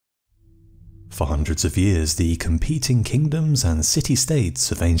For hundreds of years, the competing kingdoms and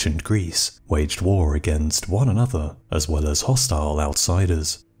city-states of ancient Greece waged war against one another, as well as hostile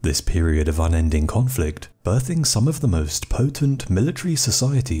outsiders. This period of unending conflict, birthing some of the most potent military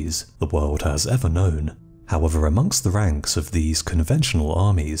societies the world has ever known. However, amongst the ranks of these conventional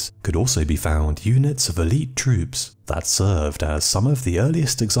armies could also be found units of elite troops that served as some of the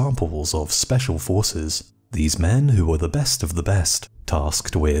earliest examples of special forces. These men, who were the best of the best,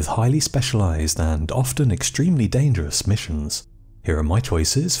 tasked with highly specialized and often extremely dangerous missions. Here are my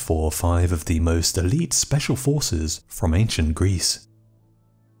choices for 5 of the most elite special forces from ancient Greece.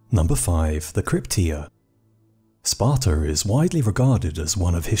 Number 5. The Crypteia. Sparta is widely regarded as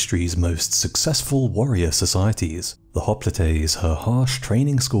one of history's most successful warrior societies. The hoplites her harsh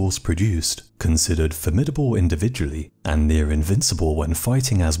training schools produced, considered formidable individually, and near invincible when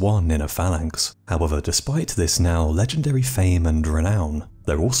fighting as one in a phalanx. However, despite this now legendary fame and renown,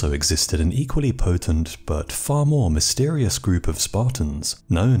 there also existed an equally potent but far more mysterious group of Spartans,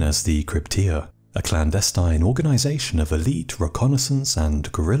 known as the Crypteia, a clandestine organization of elite reconnaissance and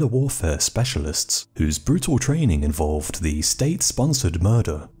guerrilla warfare specialists whose brutal training involved the state-sponsored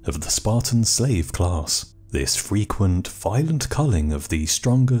murder of the Spartan slave class. This frequent, violent culling of the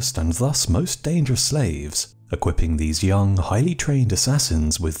strongest and thus most dangerous slaves, equipping these young, highly trained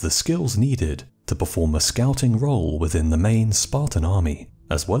assassins with the skills needed to perform a scouting role within the main Spartan army,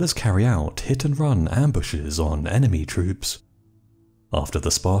 as well as carry out hit-and-run ambushes on enemy troops. After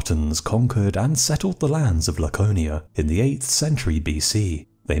the Spartans conquered and settled the lands of Laconia in the 8th century BC,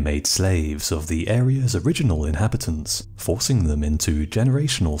 they made slaves of the area's original inhabitants, forcing them into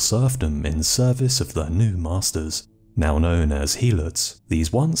generational serfdom in service of their new masters. Now known as helots,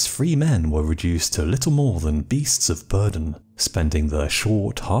 these once free men were reduced to little more than beasts of burden, spending their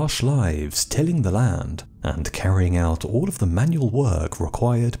short, harsh lives tilling the land and carrying out all of the manual work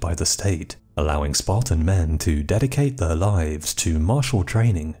required by the state, allowing Spartan men to dedicate their lives to martial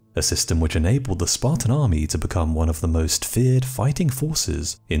training, a system which enabled the Spartan army to become one of the most feared fighting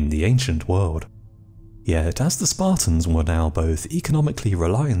forces in the ancient world. Yet, as the Spartans were now both economically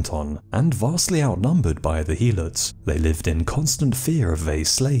reliant on and vastly outnumbered by the helots, they lived in constant fear of a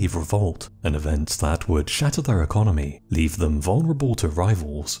slave revolt, an event that would shatter their economy, leave them vulnerable to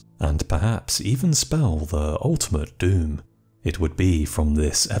rivals, and perhaps even spell their ultimate doom. It would be from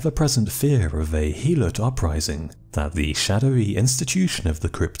this ever-present fear of a helot uprising that the shadowy institution of the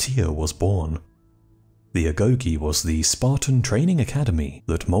Crypteia was born. The Agoge was the Spartan training academy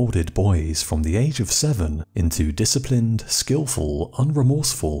that molded boys from the age of 7 into disciplined, skillful,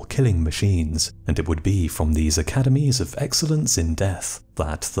 unremorseful killing machines, and it would be from these academies of excellence in death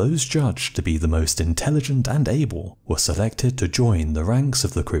that those judged to be the most intelligent and able were selected to join the ranks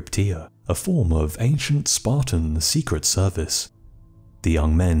of the Crypteia, a form of ancient Spartan secret service. The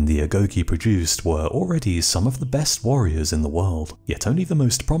young men the Agoge produced were already some of the best warriors in the world, yet only the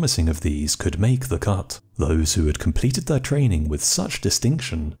most promising of these could make the cut, those who had completed their training with such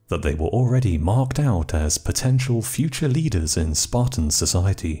distinction that they were already marked out as potential future leaders in Spartan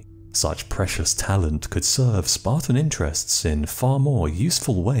society. Such precious talent could serve Spartan interests in far more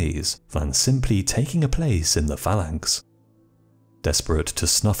useful ways than simply taking a place in the phalanx. Desperate to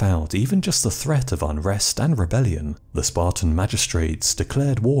snuff out even just the threat of unrest and rebellion, the Spartan magistrates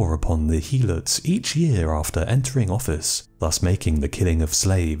declared war upon the helots each year after entering office, thus making the killing of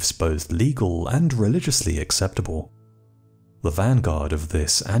slaves both legal and religiously acceptable. The vanguard of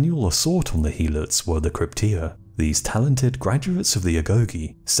this annual assault on the helots were the Crypteia, these talented graduates of the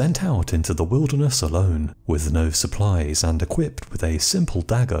Agoge sent out into the wilderness alone, with no supplies and equipped with a simple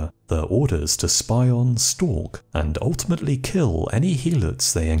dagger, their orders to spy on, stalk, and ultimately kill any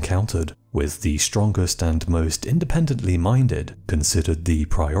helots they encountered, with the strongest and most independently minded considered the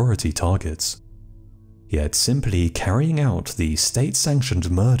priority targets. Yet simply carrying out the state-sanctioned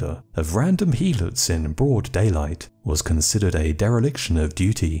murder of random helots in broad daylight was considered a dereliction of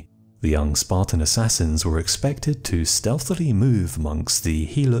duty. The young Spartan assassins were expected to stealthily move amongst the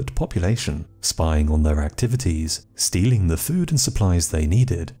helot population, spying on their activities, stealing the food and supplies they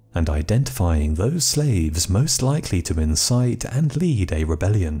needed, and identifying those slaves most likely to incite and lead a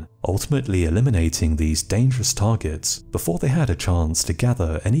rebellion, ultimately eliminating these dangerous targets before they had a chance to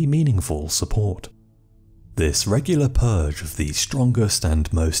gather any meaningful support. This regular purge of the strongest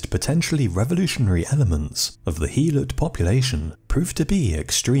and most potentially revolutionary elements of the helot population proved to be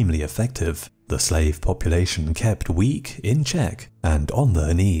extremely effective. The slave population kept weak in check and on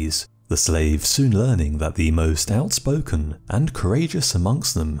their knees, the slaves soon learning that the most outspoken and courageous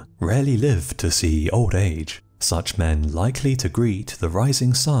amongst them rarely lived to see old age, such men likely to greet the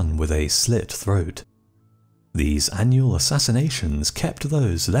rising sun with a slit throat. These annual assassinations kept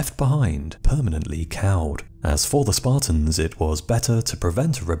those left behind permanently cowed. As for the Spartans, it was better to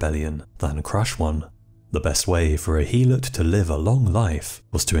prevent a rebellion than crush one. The best way for a helot to live a long life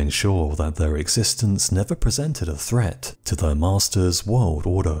was to ensure that their existence never presented a threat to their master's world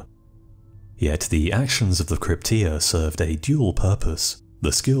order. Yet the actions of the Crypteia served a dual purpose.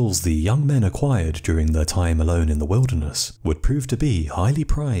 The skills the young men acquired during their time alone in the wilderness would prove to be highly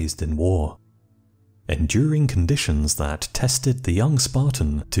prized in war. Enduring conditions that tested the young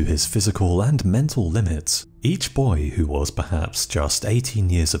Spartan to his physical and mental limits, each boy who was perhaps just 18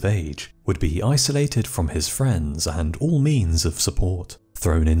 years of age would be isolated from his friends and all means of support,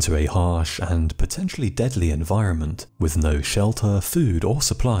 thrown into a harsh and potentially deadly environment with no shelter, food or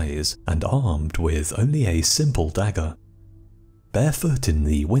supplies, and armed with only a simple dagger. Barefoot in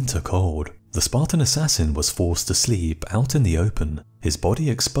the winter cold, the Spartan assassin was forced to sleep out in the open, his body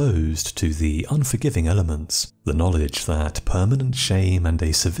exposed to the unforgiving elements, the knowledge that permanent shame and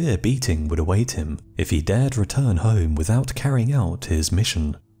a severe beating would await him if he dared return home without carrying out his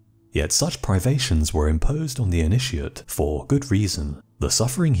mission. Yet such privations were imposed on the initiate for good reason, the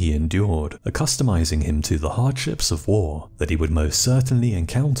suffering he endured accustomizing him to the hardships of war that he would most certainly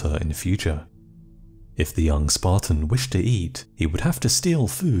encounter in future. If the young Spartan wished to eat, he would have to steal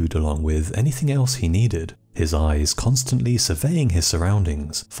food along with anything else he needed, his eyes constantly surveying his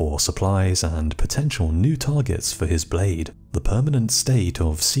surroundings for supplies and potential new targets for his blade, the permanent state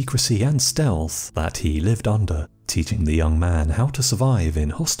of secrecy and stealth that he lived under, teaching the young man how to survive in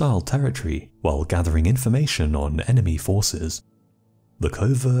hostile territory while gathering information on enemy forces. The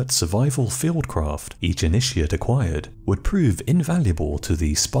covert survival fieldcraft each initiate acquired would prove invaluable to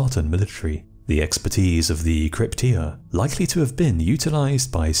the Spartan military. The expertise of the Crypteia likely to have been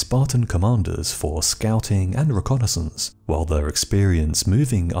utilized by Spartan commanders for scouting and reconnaissance, while their experience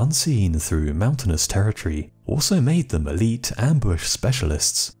moving unseen through mountainous territory also made them elite ambush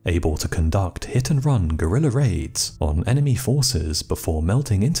specialists, able to conduct hit-and-run guerrilla raids on enemy forces before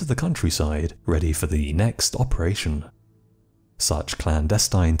melting into the countryside, ready for the next operation. Such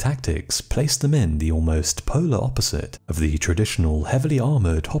clandestine tactics placed them in the almost polar opposite of the traditional heavily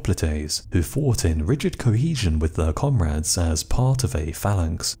armoured hoplites who fought in rigid cohesion with their comrades as part of a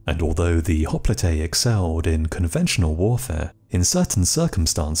phalanx, and although the hoplite excelled in conventional warfare, in certain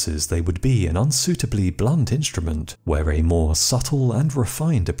circumstances they would be an unsuitably blunt instrument where a more subtle and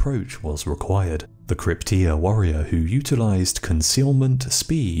refined approach was required. The Crypteia warrior who utilized concealment,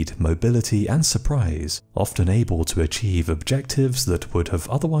 speed, mobility and surprise, often able to achieve objectives that would have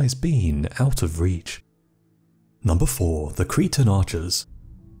otherwise been out of reach. Number 4. The Cretan archers.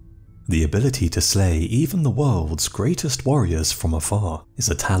 The ability to slay even the world's greatest warriors from afar is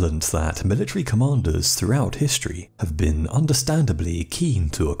a talent that military commanders throughout history have been understandably keen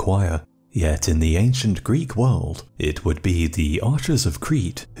to acquire. Yet in the ancient Greek world, it would be the archers of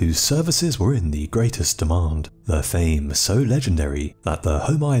Crete whose services were in the greatest demand, their fame so legendary that the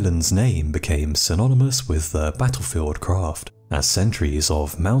home island's name became synonymous with their battlefield craft, as centuries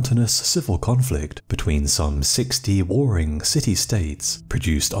of mountainous civil conflict between some 60 warring city-states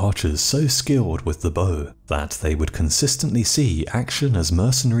produced archers so skilled with the bow that they would consistently see action as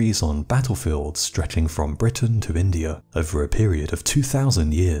mercenaries on battlefields stretching from Britain to India over a period of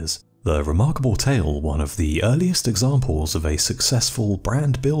 2,000 years. The remarkable tale one of the earliest examples of a successful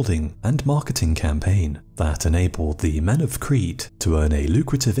brand building and marketing campaign that enabled the men of Crete to earn a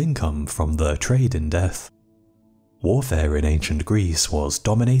lucrative income from their trade in death. Warfare in ancient Greece was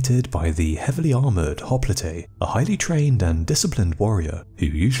dominated by the heavily armoured hoplite, a highly trained and disciplined warrior who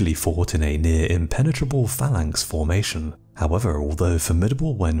usually fought in a near impenetrable phalanx formation. However, although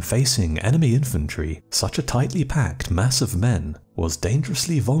formidable when facing enemy infantry, such a tightly packed mass of men was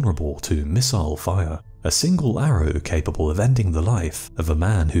dangerously vulnerable to missile fire, a single arrow capable of ending the life of a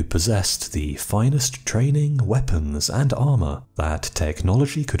man who possessed the finest training, weapons and armour that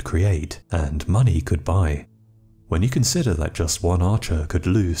technology could create and money could buy. When you consider that just one archer could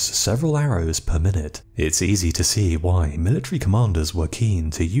loose several arrows per minute, it's easy to see why military commanders were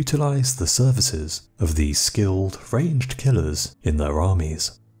keen to utilize the services of these skilled, ranged killers in their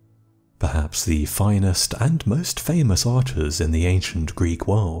armies. Perhaps the finest and most famous archers in the ancient Greek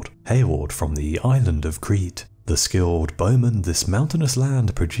world hailed from the island of Crete, the skilled bowmen this mountainous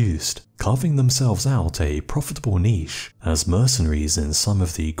land produced, carving themselves out a profitable niche as mercenaries in some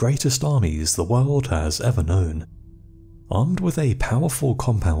of the greatest armies the world has ever known. Armed with a powerful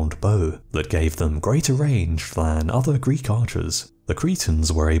compound bow that gave them greater range than other Greek archers, the The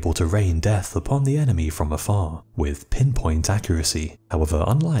Cretans were able to rain death upon the enemy from afar, with pinpoint accuracy. However,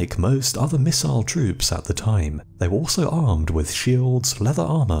 unlike most other missile troops at the time, they were also armed with shields, leather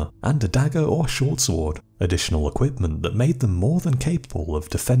armor, and a dagger or shortsword, additional equipment that made them more than capable of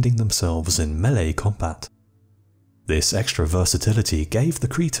defending themselves in melee combat. This extra versatility gave the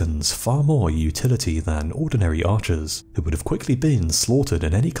Cretans far more utility than ordinary archers, who would have quickly been slaughtered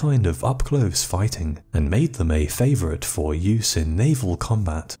in any kind of up-close fighting, and made them a favourite for use in naval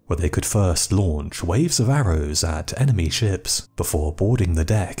combat, where they could first launch waves of arrows at enemy ships, before boarding the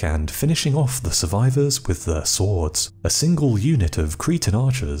deck and finishing off the survivors with their swords, a single unit of Cretan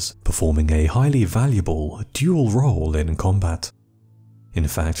archers performing a highly valuable dual role in combat. In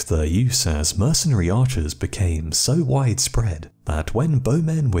fact, their use as mercenary archers became so widespread that when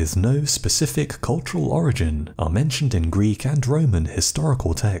bowmen with no specific cultural origin are mentioned in Greek and Roman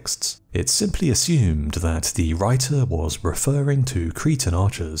historical texts, it's simply assumed that the writer was referring to Cretan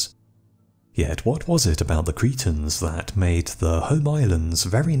archers. Yet what was it about the Cretans that made the home island's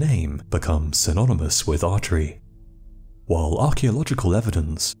very name become synonymous with archery? While archaeological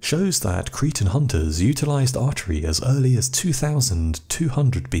evidence shows that Cretan hunters utilized archery as early as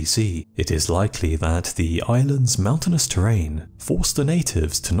 2200 BC, it is likely that the island's mountainous terrain forced the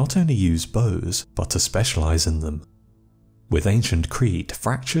natives to not only use bows, but to specialize in them. With ancient Crete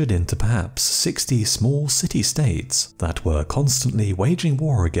fractured into perhaps 60 small city-states that were constantly waging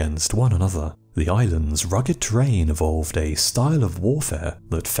war against one another, the island's rugged terrain evolved a style of warfare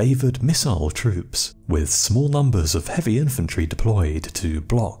that favoured missile troops, with small numbers of heavy infantry deployed to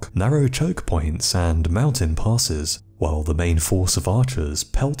block narrow choke points and mountain passes, while the main force of archers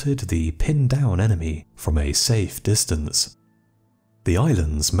pelted the pinned-down enemy from a safe distance. The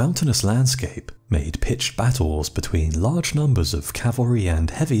island's mountainous landscape made pitched battles between large numbers of cavalry and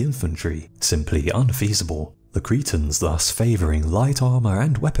heavy infantry simply unfeasible, the Cretans thus favouring light armour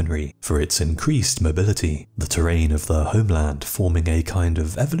and weaponry for its increased mobility, the terrain of their homeland forming a kind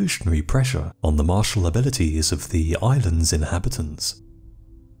of evolutionary pressure on the martial abilities of the island's inhabitants.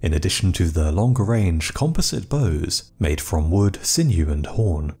 In addition to their longer-range composite bows made from wood, sinew and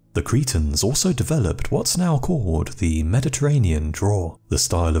horn, the Cretans also developed what's now called the Mediterranean draw, the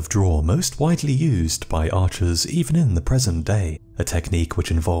style of draw most widely used by archers even in the present day, a technique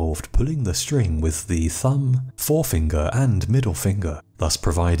which involved pulling the string with the thumb, forefinger and middle finger, thus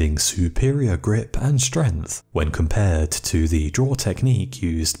providing superior grip and strength when compared to the draw technique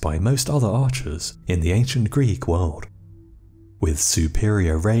used by most other archers in the ancient Greek world. With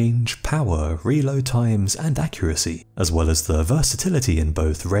superior range, power, reload times and accuracy, as well as the versatility in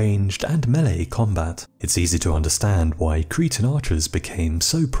both ranged and melee combat, it's easy to understand why Cretan archers became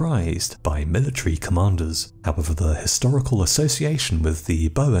so prized by military commanders. However, the historical association with the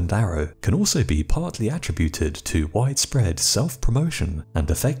bow and arrow can also be partly attributed to widespread self-promotion and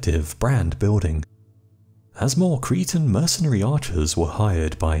effective brand building. As more Cretan mercenary archers were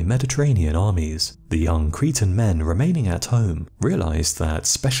hired by Mediterranean armies, the young Cretan men remaining at home realized that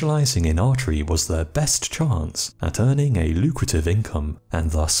specializing in archery was their best chance at earning a lucrative income, and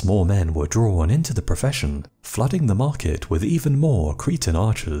thus more men were drawn into the profession, flooding the market with even more Cretan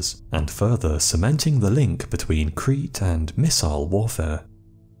archers, and further cementing the link between Crete and missile warfare.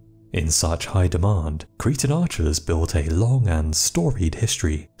 In such high demand, Cretan archers built a long and storied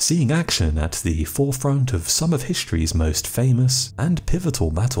history, seeing action at the forefront of some of history's most famous and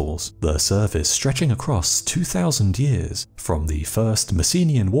pivotal battles, their service stretching across 2,000 years, from the First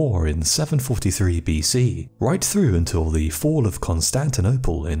Messenian War in 743 BC, right through until the fall of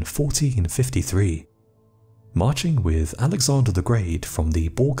Constantinople in 1453. Marching with Alexander the Great from the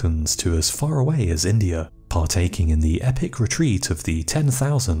Balkans to as far away as India, partaking in the epic retreat of the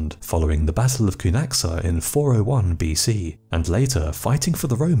 10,000 following the Battle of Cunaxa in 401 BC, and later fighting for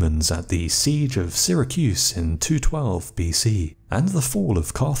the Romans at the Siege of Syracuse in 212 BC, and the fall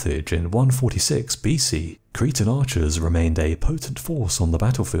of Carthage in 146 BC, Cretan archers remained a potent force on the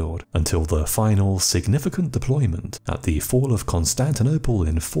battlefield until the final significant deployment at the fall of Constantinople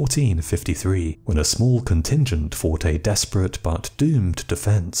in 1453, when a small contingent fought a desperate but doomed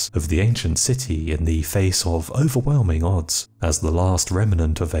defense of the ancient city in the face of overwhelming odds, as the last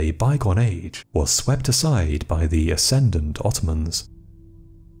remnant of a bygone age was swept aside by the ascendant Ottomans.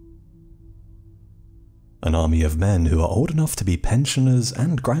 An army of men who are old enough to be pensioners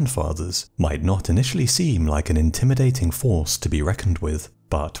and grandfathers might not initially seem like an intimidating force to be reckoned with,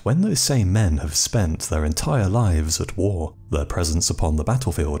 but when those same men have spent their entire lives at war, their presence upon the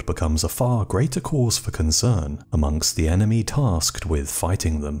battlefield becomes a far greater cause for concern amongst the enemy tasked with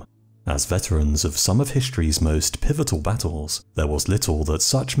fighting them. As veterans of some of history's most pivotal battles, there was little that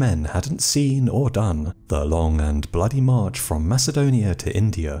such men hadn't seen or done. The long and bloody march from Macedonia to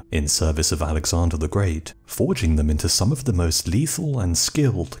India in service of Alexander the Great, forging them into some of the most lethal and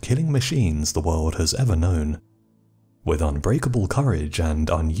skilled killing machines the world has ever known. With unbreakable courage and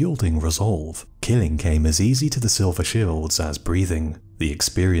unyielding resolve, killing came as easy to the Silver Shields as breathing, the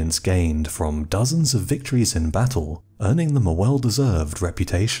experience gained from dozens of victories in battle, earning them a well-deserved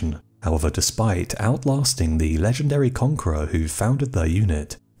reputation. However, despite outlasting the legendary conqueror who founded their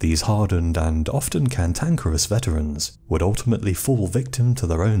unit, these hardened and often cantankerous veterans would ultimately fall victim to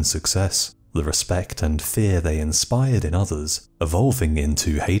their own success, the respect and fear they inspired in others, evolving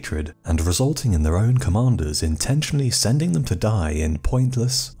into hatred and resulting in their own commanders intentionally sending them to die in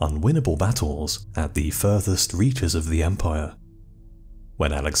pointless, unwinnable battles at the furthest reaches of the empire.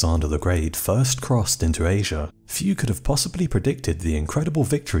 When Alexander the Great first crossed into Asia, few could have possibly predicted the incredible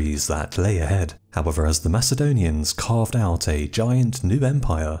victories that lay ahead. However, as the Macedonians carved out a giant new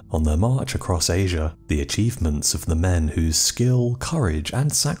empire on their march across Asia, the achievements of the men whose skill, courage,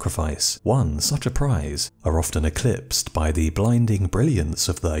 and sacrifice won such a prize are often eclipsed by the blinding brilliance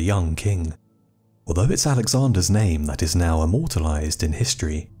of their young king. Although it's Alexander's name that is now immortalized in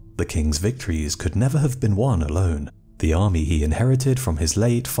history, the king's victories could never have been won alone. The army he inherited from his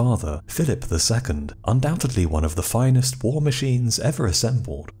late father, Philip II, undoubtedly one of the finest war machines ever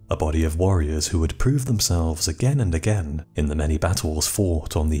assembled, a body of warriors who would prove themselves again and again in the many battles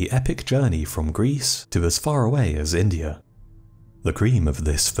fought on the epic journey from Greece to as far away as India. The cream of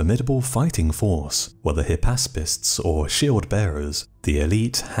this formidable fighting force were the Hypaspists or shield bearers, the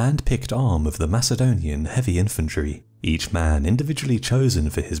elite hand-picked arm of the Macedonian heavy infantry, each man individually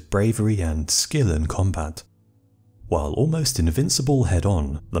chosen for his bravery and skill in combat. While almost invincible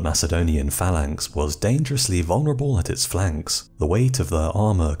head-on, the Macedonian phalanx was dangerously vulnerable at its flanks, the weight of their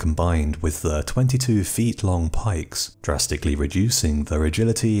armour combined with their 22-feet-long pikes, drastically reducing their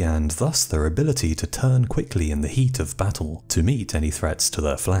agility and thus their ability to turn quickly in the heat of battle to meet any threats to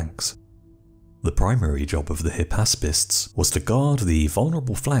their flanks. The primary job of the Hypaspists was to guard the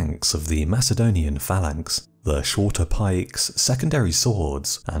vulnerable flanks of the Macedonian phalanx, their shorter pikes, secondary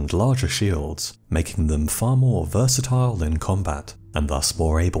swords, and larger shields, making them far more versatile in combat, and thus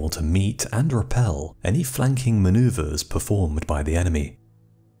more able to meet and repel any flanking maneuvers performed by the enemy.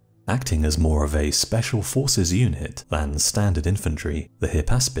 Acting as more of a special forces unit than standard infantry, the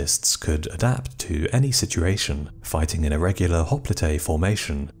Hypaspists could adapt to any situation, fighting in a regular hoplite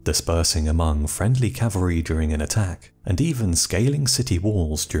formation, dispersing among friendly cavalry during an attack, and even scaling city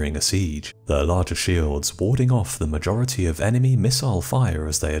walls during a siege, their larger shields warding off the majority of enemy missile fire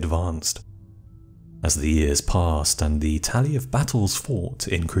as they advanced. As the years passed and the tally of battles fought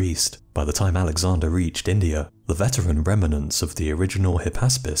increased, by the time Alexander reached India, the veteran remnants of the original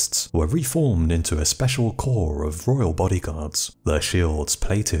Hypaspists were reformed into a special corps of royal bodyguards, their shields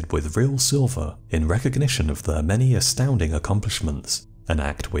plated with real silver in recognition of their many astounding accomplishments, an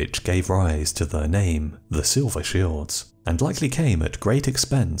act which gave rise to their name, the Silver Shields, and likely came at great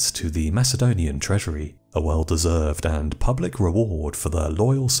expense to the Macedonian treasury, a well-deserved and public reward for their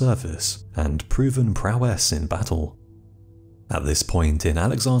loyal service and proven prowess in battle. At this point in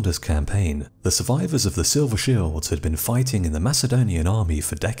Alexander's campaign, the survivors of the Silver Shields had been fighting in the Macedonian army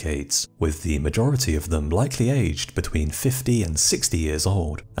for decades, with the majority of them likely aged between 50 and 60 years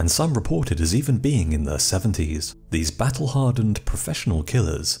old, and some reported as even being in their 70s. These battle-hardened professional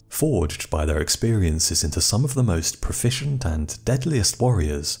killers, forged by their experiences into some of the most proficient and deadliest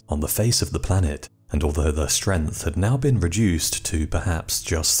warriors on the face of the planet, and although their strength had now been reduced to perhaps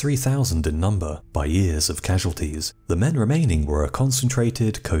just 3,000 in number by years of casualties, the men remaining were a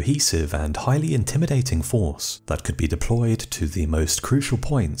concentrated, cohesive, and highly intimidating force that could be deployed to the most crucial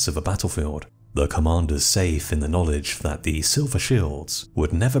points of a battlefield, their commanders safe in the knowledge that the Silver Shields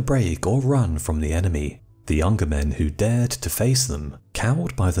would never break or run from the enemy. The younger men who dared to face them,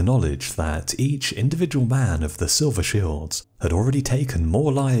 cowed by the knowledge that each individual man of the Silver Shields had already taken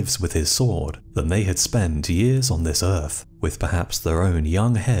more lives with his sword than they had spent years on this earth, with perhaps their own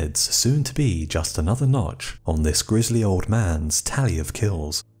young heads soon to be just another notch on this grisly old man's tally of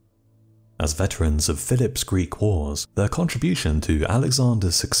kills. As veterans of Philip's Greek wars, their contribution to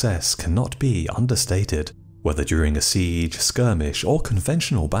Alexander's success cannot be understated. Whether during a siege, skirmish, or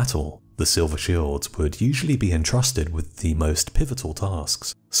conventional battle, the Silver Shields would usually be entrusted with the most pivotal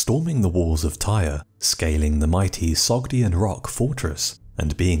tasks, storming the walls of Tyre, scaling the mighty Sogdian rock fortress,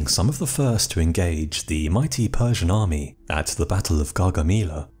 and being some of the first to engage the mighty Persian army at the Battle of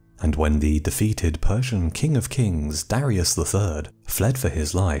Gaugamela, and when the defeated Persian King of Kings Darius III fled for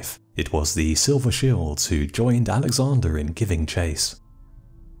his life, it was the Silver Shields who joined Alexander in giving chase.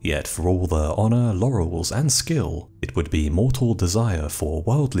 Yet for all their honour, laurels and skill, it would be mortal desire for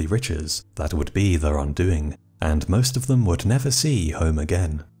worldly riches that would be their undoing, and most of them would never see home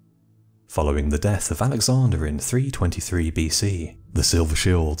again. Following the death of Alexander in 323 BC, the Silver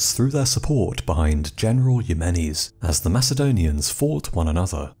Shields threw their support behind General Eumenes as the Macedonians fought one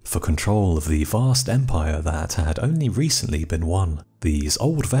another for control of the vast empire that had only recently been won. These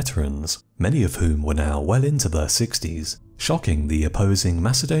old veterans, many of whom were now well into their 60s, shocking the opposing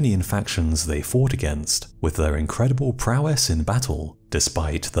Macedonian factions they fought against with their incredible prowess in battle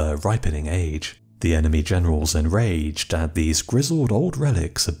despite their ripening age. The enemy generals enraged at these grizzled old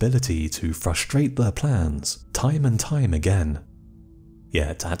relics' ability to frustrate their plans time and time again.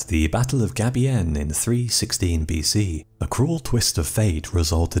 Yet at the Battle of Gabiene in 316 BC, a cruel twist of fate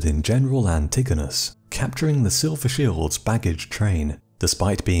resulted in General Antigonus capturing the Silver Shields' baggage train,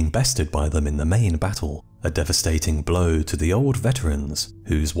 despite being bested by them in the main battle, a devastating blow to the old veterans,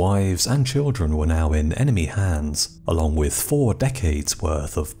 whose wives and children were now in enemy hands, along with 4 decades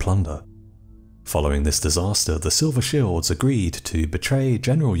worth of plunder. Following this disaster, the Silver Shields agreed to betray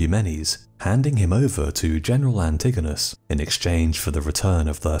General Eumenes, handing him over to General Antigonus in exchange for the return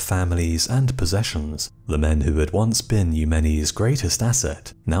of their families and possessions, the men who had once been Eumenes' greatest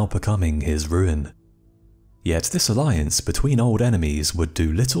asset, now becoming his ruin. Yet this alliance between old enemies would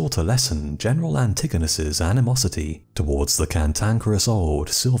do little to lessen General Antigonus's animosity towards the cantankerous old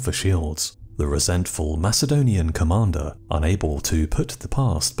Silver Shields, the resentful Macedonian commander unable to put the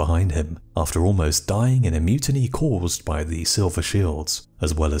past behind him after almost dying in a mutiny caused by the Silver Shields,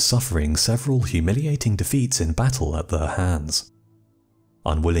 as well as suffering several humiliating defeats in battle at their hands.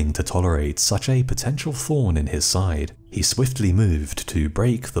 Unwilling to tolerate such a potential thorn in his side, he swiftly moved to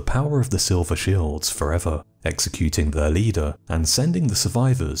break the power of the Silver Shields forever, executing their leader and sending the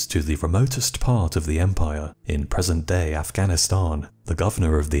survivors to the remotest part of the empire, in present-day Afghanistan. The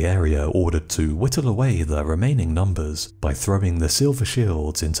governor of the area ordered to whittle away their remaining numbers by throwing the Silver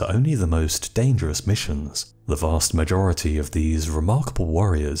Shields into only the most dangerous missions, the vast majority of these remarkable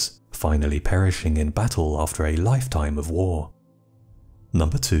warriors finally perishing in battle after a lifetime of war.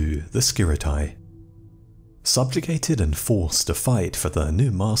 Number 2. The Skiritai. Subjugated and forced to fight for their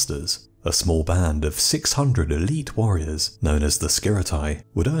new masters, a small band of 600 elite warriors, known as the Skiritai,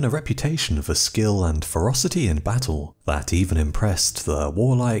 would earn a reputation for skill and ferocity in battle that even impressed the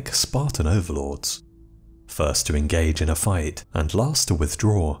warlike Spartan overlords. First to engage in a fight, and last to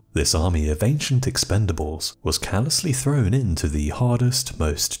withdraw, this army of ancient expendables was callously thrown into the hardest,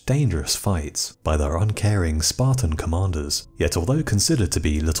 most dangerous fights by their uncaring Spartan commanders. Yet although considered to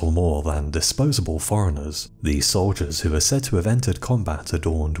be little more than disposable foreigners, these soldiers who are said to have entered combat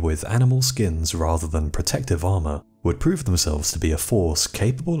adorned with animal skins rather than protective armor would prove themselves to be a force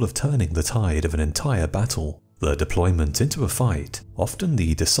capable of turning the tide of an entire battle. Their deployment into a fight, often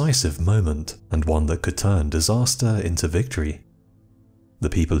the decisive moment, and one that could turn disaster into victory. The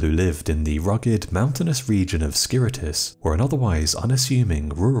people who lived in the rugged, mountainous region of Skiritis were an otherwise unassuming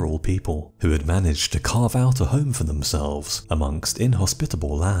rural people who had managed to carve out a home for themselves amongst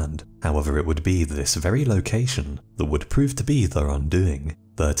inhospitable land. However, it would be this very location that would prove to be their undoing,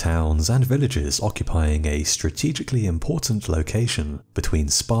 their towns and villages occupying a strategically important location between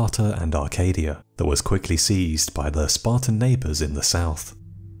Sparta and Arcadia that was quickly seized by their Spartan neighbours in the south.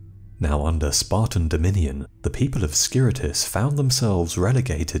 Now under Spartan dominion, the people of Skiritis found themselves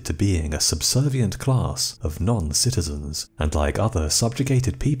relegated to being a subservient class of non-citizens, and like other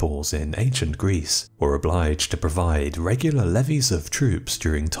subjugated peoples in ancient Greece, were obliged to provide regular levies of troops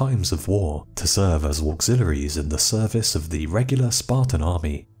during times of war to serve as auxiliaries in the service of the regular Spartan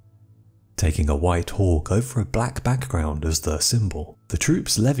army. Taking a white hawk over a black background as their symbol, the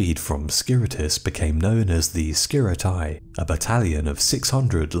troops levied from Skiritis became known as the Skiritai, a battalion of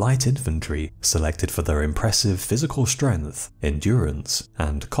 600 light infantry selected for their impressive physical strength, endurance,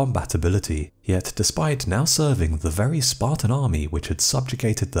 and combat ability. Yet despite now serving the very Spartan army which had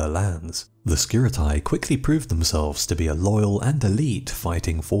subjugated their lands, the Skiritai quickly proved themselves to be a loyal and elite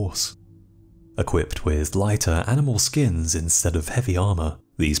fighting force. Equipped with lighter animal skins instead of heavy armor,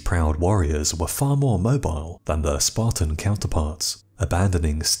 these proud warriors were far more mobile than their Spartan counterparts,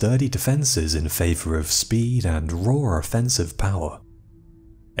 abandoning sturdy defenses in favor of speed and raw offensive power.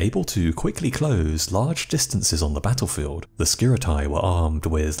 Able to quickly close large distances on the battlefield, the Skiritai were armed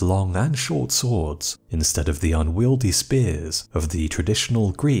with long and short swords instead of the unwieldy spears of the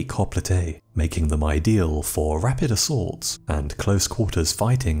traditional Greek hoplite, making them ideal for rapid assaults and close quarters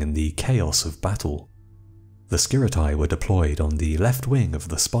fighting in the chaos of battle. The Skiritai were deployed on the left wing of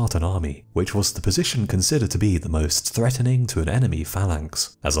the Spartan army, which was the position considered to be the most threatening to an enemy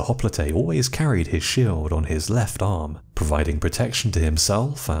phalanx, as a hoplite always carried his shield on his left arm, providing protection to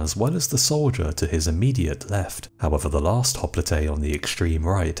himself as well as the soldier to his immediate left. However, the last hoplite on the extreme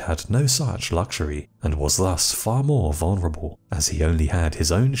right had no such luxury, and was thus far more vulnerable, as he only had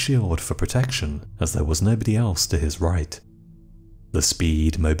his own shield for protection, as there was nobody else to his right. The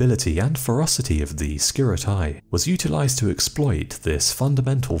speed, mobility, and ferocity of the Skiritai was utilized to exploit this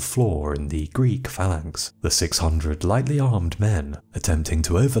fundamental flaw in the Greek phalanx, the 600 lightly armed men attempting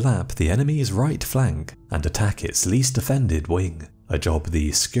to overlap the enemy's right flank and attack its least defended wing, a job the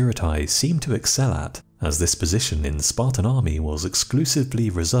Skiritai seemed to excel at, as this position in the Spartan army was exclusively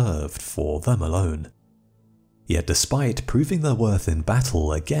reserved for them alone. Yet despite proving their worth in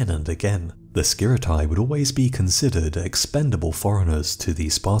battle again and again, the Skiritai would always be considered expendable foreigners to the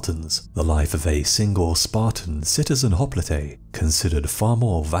Spartans, the life of a single Spartan citizen hoplite considered far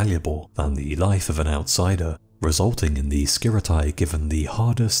more valuable than the life of an outsider, resulting in the Skiritai given the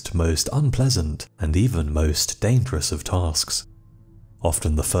hardest, most unpleasant, and even most dangerous of tasks.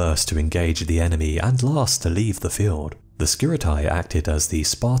 Often the first to engage the enemy and last to leave the field, the Skiritai acted as the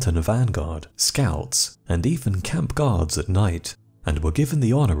Spartan vanguard, scouts, and even camp guards at night, and were given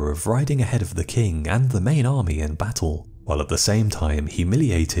the honour of riding ahead of the king and the main army in battle, while at the same time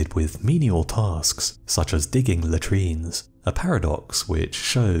humiliated with menial tasks such as digging latrines, a paradox which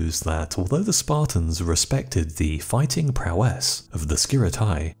shows that although the Spartans respected the fighting prowess of the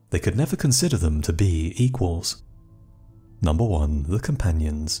Skiritai, they could never consider them to be equals. Number 1. The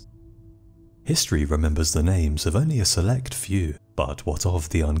Companions. History remembers the names of only a select few, but what of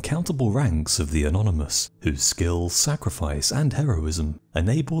the uncountable ranks of the anonymous, whose skill, sacrifice, and heroism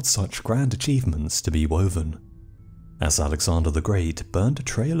enabled such grand achievements to be woven? As Alexander the Great burned a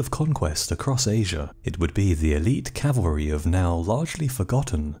trail of conquest across Asia, it would be the elite cavalry of now largely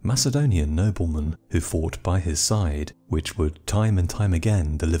forgotten Macedonian noblemen who fought by his side, which would time and time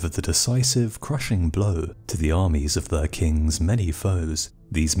again deliver the decisive, crushing blow to the armies of their king's many foes.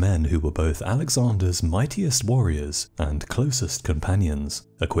 These men who were both Alexander's mightiest warriors and closest companions,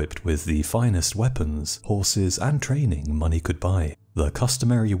 equipped with the finest weapons, horses, and training money could buy. The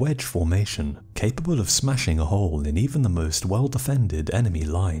customary wedge formation, capable of smashing a hole in even the most well-defended enemy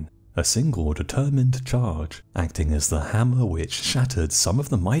line. A single determined charge, acting as the hammer which shattered some of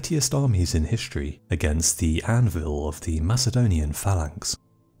the mightiest armies in history against the anvil of the Macedonian phalanx.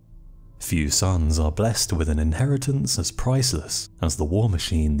 Few sons are blessed with an inheritance as priceless as the war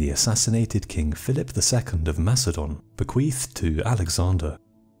machine the assassinated King Philip II of Macedon bequeathed to Alexander.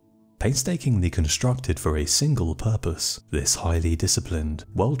 Painstakingly constructed for a single purpose, this highly disciplined,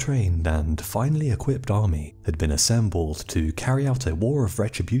 well-trained and finely equipped army had been assembled to carry out a war of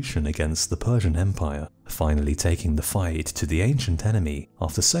retribution against the Persian Empire, finally taking the fight to the ancient enemy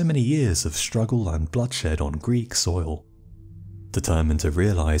after so many years of struggle and bloodshed on Greek soil. Determined to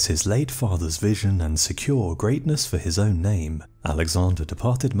realize his late father's vision and secure greatness for his own name, Alexander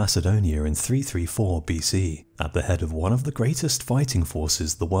departed Macedonia in 334 BC at the head of one of the greatest fighting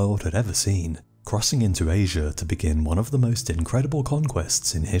forces the world had ever seen, crossing into Asia to begin one of the most incredible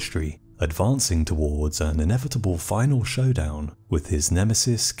conquests in history, advancing towards an inevitable final showdown with his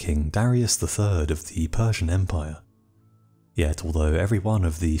nemesis King Darius III of the Persian Empire. Yet although every one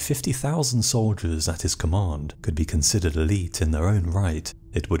of the 50,000 soldiers at his command could be considered elite in their own right,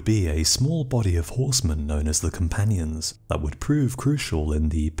 it would be a small body of horsemen known as the Companions that would prove crucial in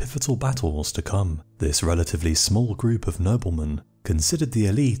the pivotal battles to come. This relatively small group of noblemen considered the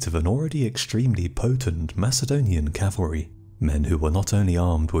elite of an already extremely potent Macedonian cavalry, men who were not only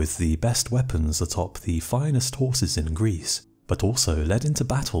armed with the best weapons atop the finest horses in Greece, but also led into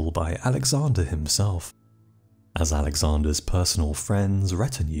battle by Alexander himself. As Alexander's personal friends,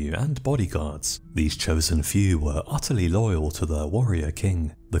 retinue, and bodyguards, these chosen few were utterly loyal to their warrior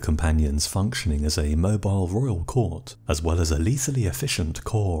king, the Companions functioning as a mobile royal court, as well as a lethally efficient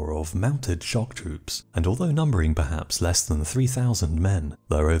corps of mounted shock troops, and although numbering perhaps less than 3,000 men,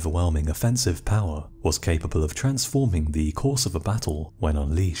 their overwhelming offensive power was capable of transforming the course of a battle when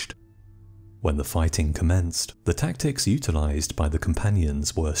unleashed. When the fighting commenced, the tactics utilized by the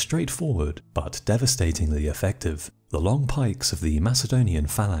Companions were straightforward but devastatingly effective. The long pikes of the Macedonian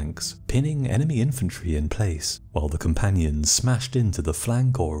phalanx pinning enemy infantry in place, while the Companions smashed into the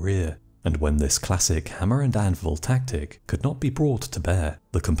flank or rear. And when this classic hammer and anvil tactic could not be brought to bear,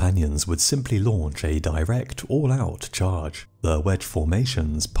 the Companions would simply launch a direct, all-out charge, their wedge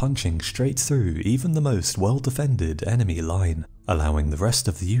formations punching straight through even the most well-defended enemy line, allowing the rest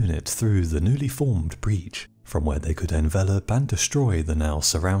of the unit through the newly formed breach, from where they could envelop and destroy the now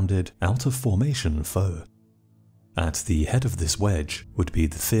surrounded, out-of-formation foe. At the head of this wedge would be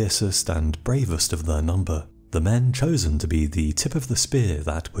the fiercest and bravest of their number, the men chosen to be the tip of the spear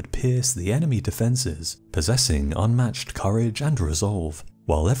that would pierce the enemy defences, possessing unmatched courage and resolve,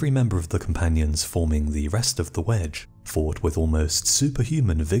 while every member of the companions forming the rest of the wedge fought with almost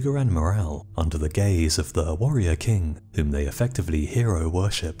superhuman vigour and morale under the gaze of the warrior king, whom they effectively hero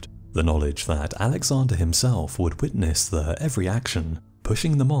worshipped. The knowledge that Alexander himself would witness their every action,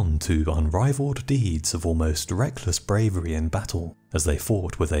 pushing them on to unrivaled deeds of almost reckless bravery in battle, as they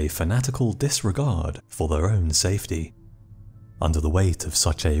fought with a fanatical disregard for their own safety. Under the weight of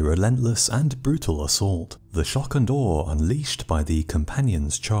such a relentless and brutal assault, the shock and awe unleashed by the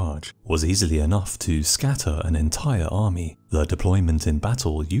companions' charge was easily enough to scatter an entire army, their deployment in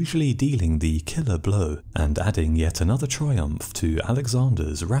battle usually dealing the killer blow and adding yet another triumph to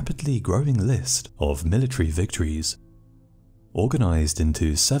Alexander's rapidly growing list of military victories. Organised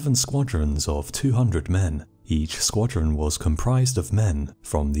into 7 squadrons of 200 men, each squadron was comprised of men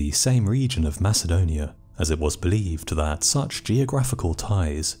from the same region of Macedonia, as it was believed that such geographical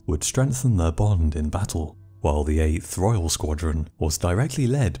ties would strengthen their bond in battle, while the 8th Royal Squadron was directly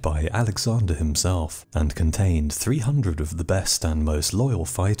led by Alexander himself and contained 300 of the best and most loyal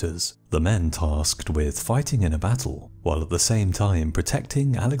fighters, the men tasked with fighting in a battle, while at the same time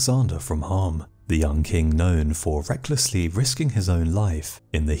protecting Alexander from harm, the young king known for recklessly risking his own life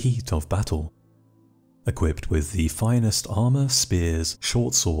in the heat of battle. Equipped with the finest armour, spears,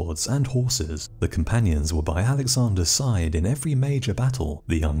 short swords and horses, the companions were by Alexander's side in every major battle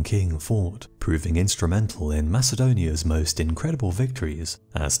the young king fought, proving instrumental in Macedonia's most incredible victories,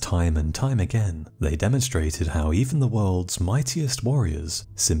 as time and time again they demonstrated how even the world's mightiest warriors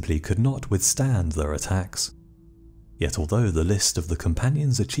simply could not withstand their attacks. Yet although the list of the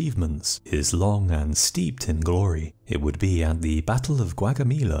companions' achievements is long and steeped in glory, it would be at the Battle of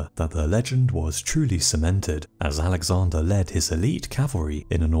Gaugamela that their legend was truly cemented, as Alexander led his elite cavalry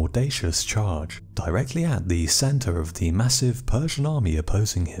in an audacious charge directly at the centre of the massive Persian army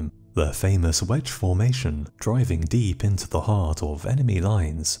opposing him, their famous wedge formation driving deep into the heart of enemy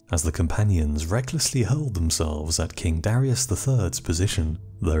lines as the companions recklessly hurled themselves at King Darius III's position,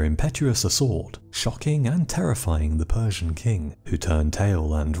 their impetuous assault shocking and terrifying the Persian king, who turned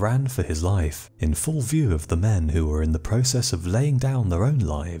tail and ran for his life in full view of the men who were in the process of laying down their own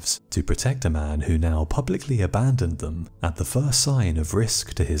lives to protect a man who now publicly abandoned them at the first sign of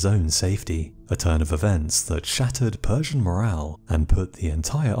risk to his own safety, a turn of events that shattered Persian morale and put the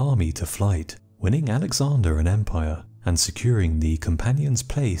entire army to flight, winning Alexander an empire and securing the companions'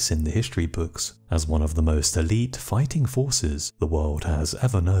 place in the history books as one of the most elite fighting forces the world has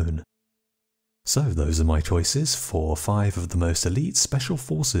ever known. So those are my choices for 5 of the most elite special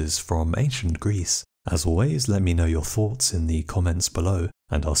forces from ancient Greece. As always, let me know your thoughts in the comments below,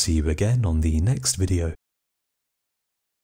 and I'll see you again on the next video.